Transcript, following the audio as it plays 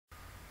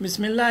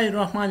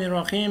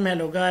Bismillahirrahmanirrahim.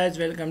 Hello guys,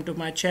 welcome to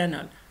my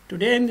channel.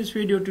 Today in this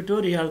video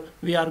tutorial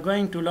we are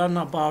going to learn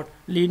about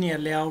linear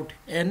layout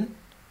in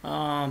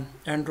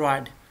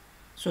Android.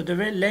 So the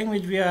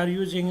language we are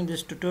using in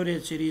this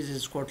tutorial series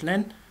is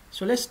Kotlin.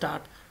 So let's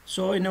start.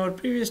 So in our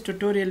previous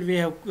tutorial we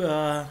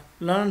have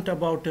learned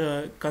about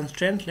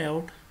constraint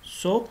layout.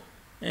 So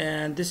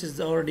and this is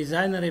our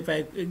designer. If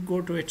I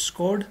go to its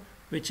code,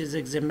 which is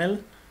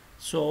XML,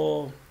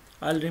 so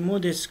I'll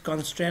remove this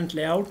constraint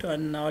layout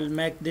and I'll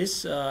make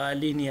this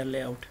linear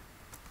layout.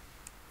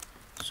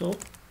 So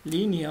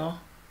linear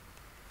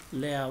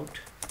layout,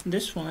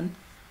 this one,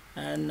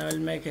 and I'll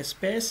make a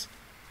space.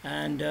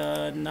 And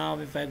now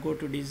if I go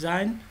to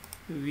design,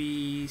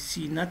 we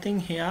see nothing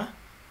here.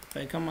 If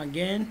I come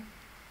again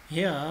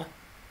here,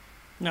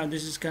 now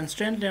this is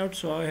constraint layout,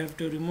 so I have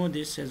to remove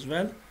this as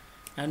well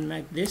and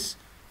make this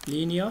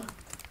linear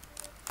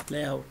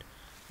layout.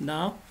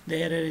 Now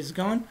the error is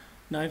gone.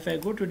 Now if I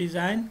go to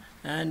design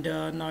and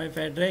now if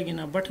I drag in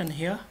a button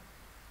here,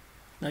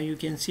 now you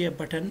can see a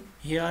button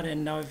here,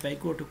 and now if I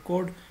go to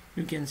code,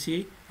 you can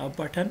see a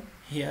button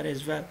here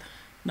as well.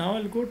 Now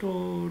I'll go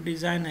to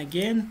design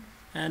again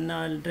and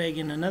now I'll drag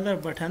in another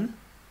button.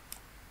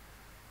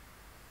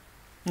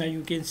 Now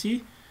you can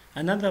see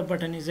another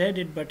button is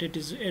added, but it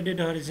is added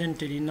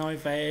horizontally. Now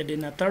if I add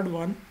in a third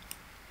one,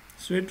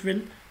 so it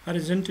will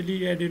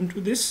horizontally add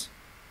into this.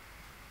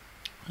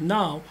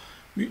 Now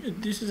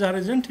this is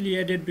horizontally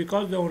added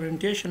because the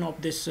orientation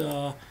of this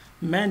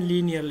main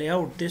linear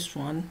layout, this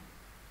one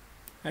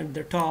at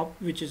the top,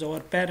 which is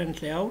our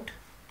parent layout,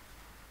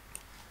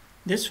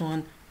 this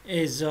one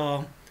is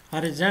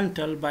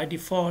horizontal by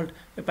default.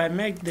 If I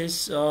make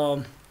this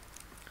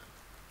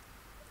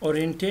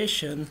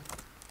orientation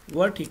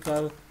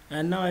vertical,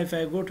 and now if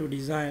I go to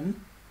design,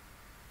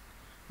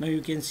 now you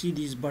can see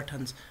these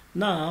buttons.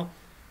 Now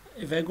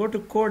if I go to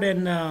code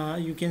and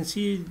you can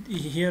see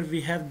here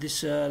we have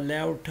this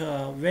layout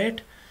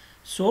weight.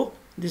 So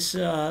this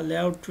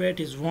layout weight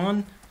is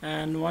 1,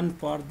 and 1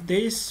 for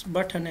this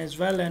button as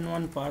well, and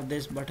 1 for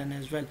this button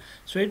as well.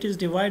 So it is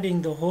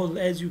dividing the whole,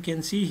 as you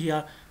can see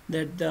here,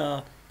 that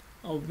the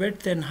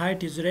width and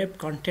height is wrap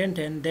content,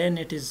 and then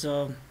it is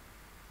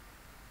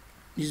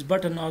this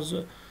button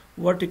also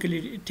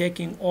vertically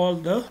taking all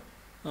the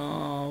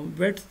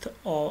width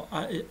or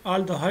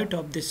all the height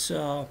of this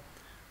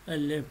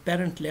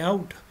parent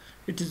layout.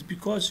 It is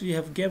because we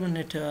have given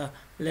it a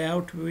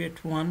layout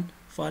weight 1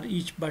 for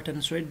each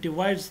button, so it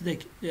divides the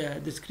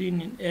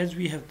screen as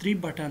we have 3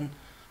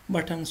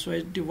 buttons, so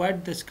it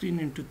divides the screen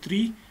into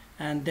 3,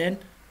 and then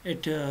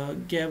it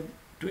gave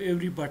to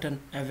every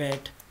button a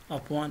weight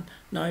of 1.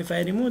 Now if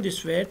I remove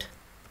this weight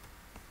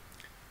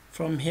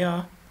from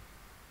here,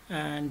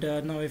 and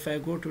now if I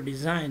go to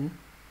design,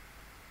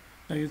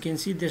 now you can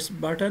see this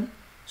button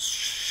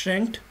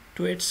shrinked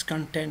to its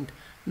content.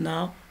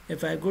 Now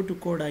if I go to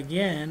code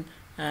again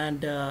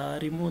and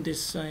remove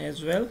this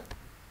as well,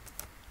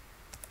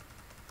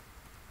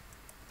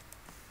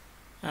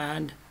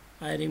 and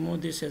I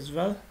remove this as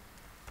well,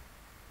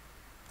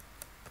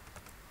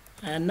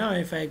 and now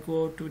if I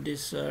go to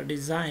this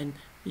design,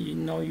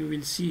 now you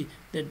will see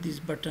that these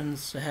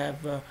buttons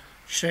have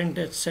shrunk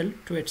itself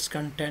to its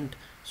content.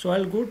 So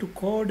I'll go to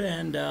code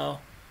and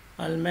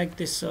I'll make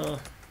this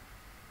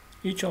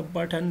each of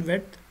button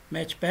width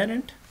match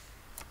parent,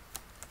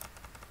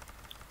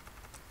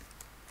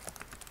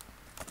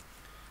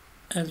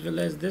 as well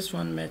as this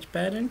one match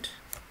parent,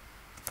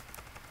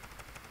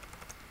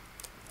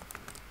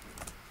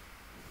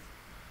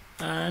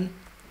 and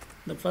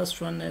the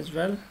first one as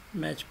well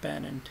match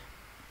parent.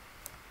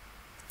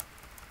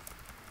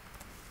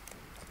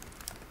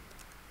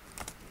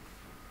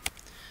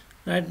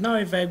 Right now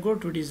if I go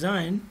to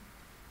design,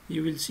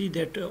 you will see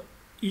that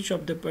each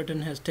of the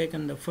button has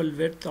taken the full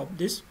width of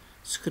this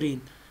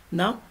screen.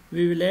 Now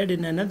we will add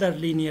in another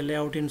linear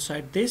layout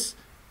inside this,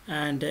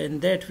 and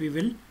in that we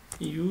will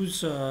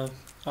use or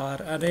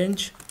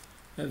arrange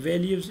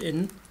values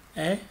in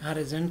a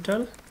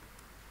horizontal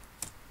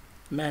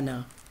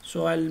manner.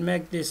 So I'll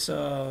make this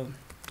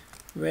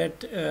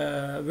width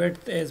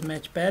as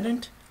match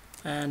parent,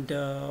 and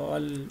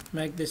I'll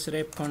make this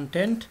wrap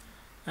content,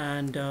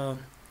 and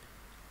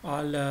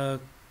I'll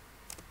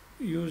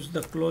use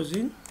the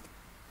closing,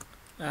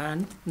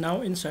 and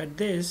now inside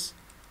this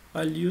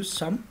I'll use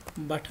some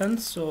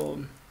buttons.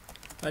 So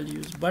I'll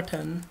use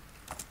button,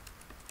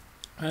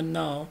 and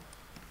now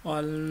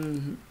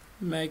I'll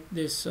make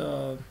this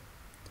wrap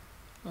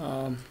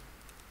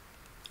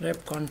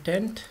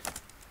content,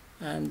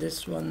 and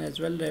this one as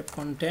well wrap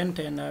content,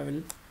 and I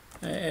will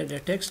add a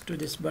text to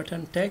this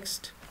button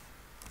text,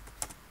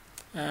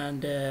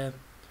 and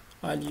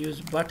I'll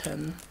use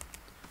button.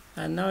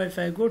 And now if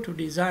I go to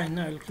design,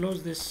 I'll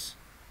close this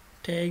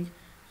tag,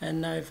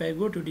 and now if I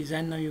go to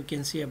design, now you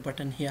can see a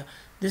button here.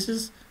 This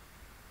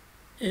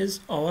is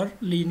our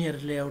linear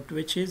layout,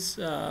 which we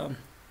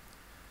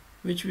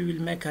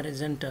will make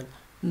horizontal.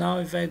 Now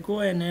if I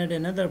go and add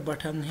another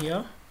button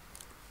here,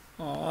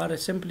 or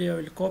simply I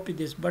will copy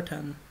this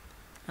button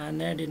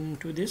and add it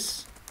into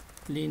this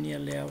linear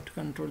layout.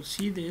 Control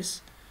C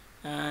this,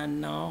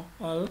 and now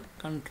I'll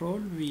control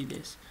V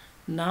this.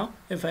 Now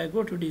if I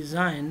go to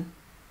design,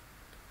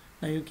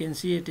 now you can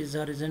see it is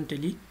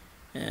horizontally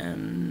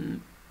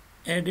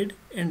added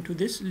into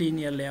this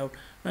linear layout.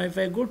 Now if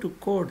I go to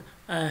code,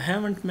 I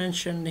haven't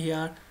mentioned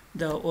here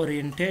the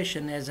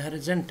orientation as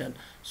horizontal,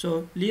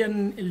 so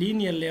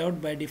linear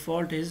layout by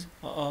default is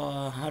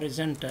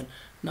horizontal.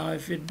 Now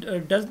if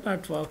it does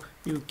not work,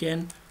 you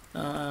can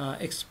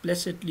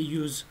explicitly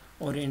use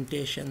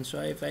orientation.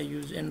 So if I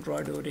use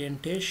Android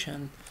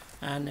orientation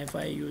and if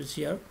I use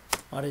here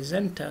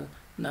horizontal,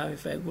 now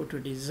if I go to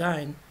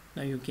design,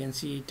 now you can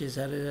see it is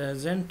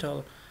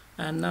horizontal.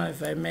 And now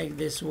if I make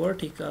this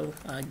vertical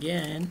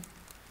again,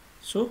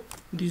 so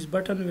these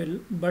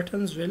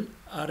buttons will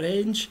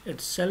arrange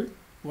itself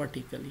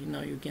vertically.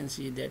 Now you can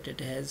see that it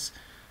has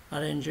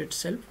arranged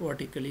itself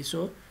vertically.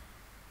 So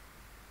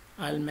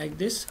I'll make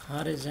this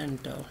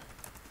horizontal.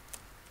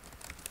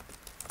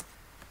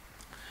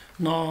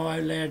 Now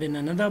I'll add in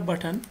another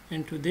button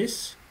into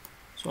this.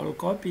 So I'll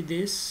copy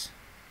this,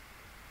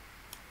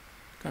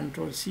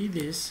 Control C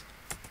this,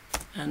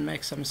 and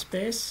make some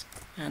space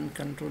and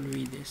Control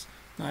V this.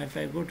 Now if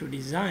I go to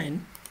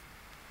design,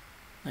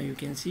 now you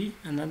can see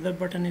another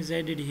button is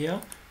added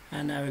here,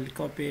 and I will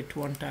copy it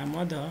one time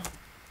other,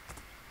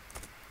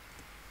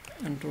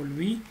 Control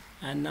V,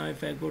 and now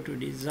if I go to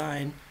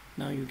design,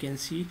 now you can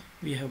see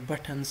we have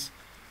buttons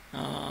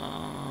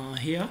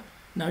here.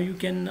 Now you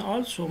can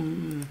also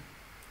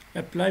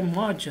apply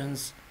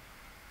margins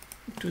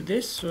to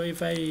this. So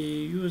if I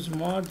use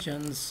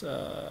margins,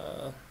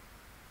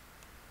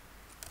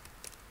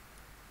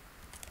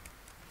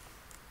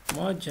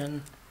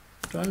 margin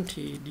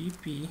 20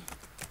 dp,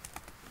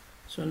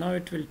 so now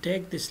it will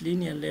take this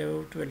linear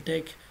layout, will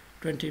take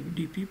 20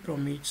 dp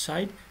from each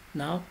side.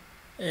 Now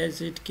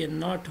as it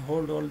cannot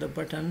hold all the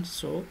buttons,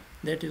 so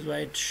that is why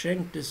it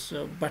shrank this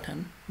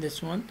button,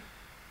 this one,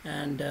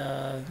 and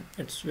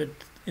its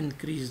width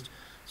increased.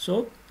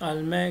 So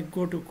I'll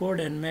go to code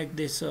and make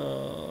this 10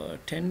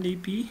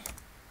 dp.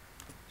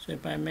 So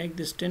if I make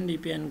this 10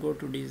 dp and go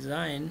to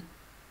design,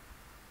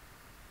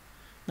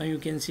 now you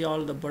can see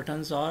all the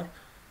buttons are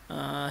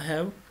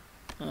have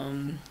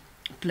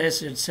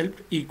placed itself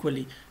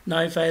equally.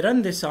 Now if I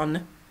run this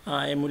on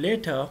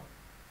emulator,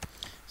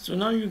 so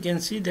now you can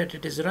see that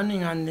it is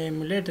running on the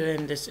emulator,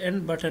 and this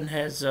end button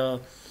has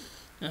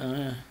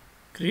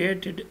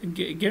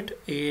get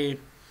a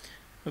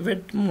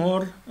width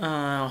more,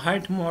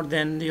 height more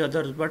than the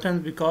other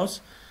buttons,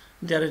 because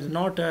there is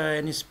not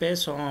any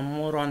space or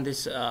more on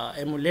this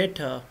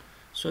emulator.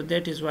 So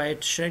that is why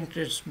it shrank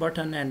its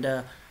button, and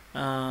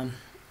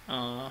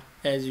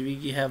as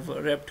we have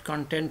wrapped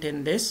content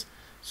in this,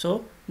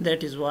 so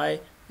that is why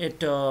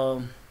its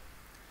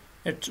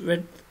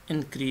width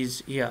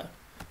increased here.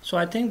 So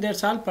I think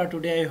that's all for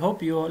today. I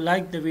hope you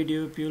like the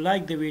video. If you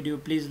like the video,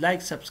 please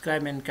like,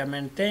 subscribe and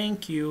comment.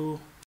 Thank you.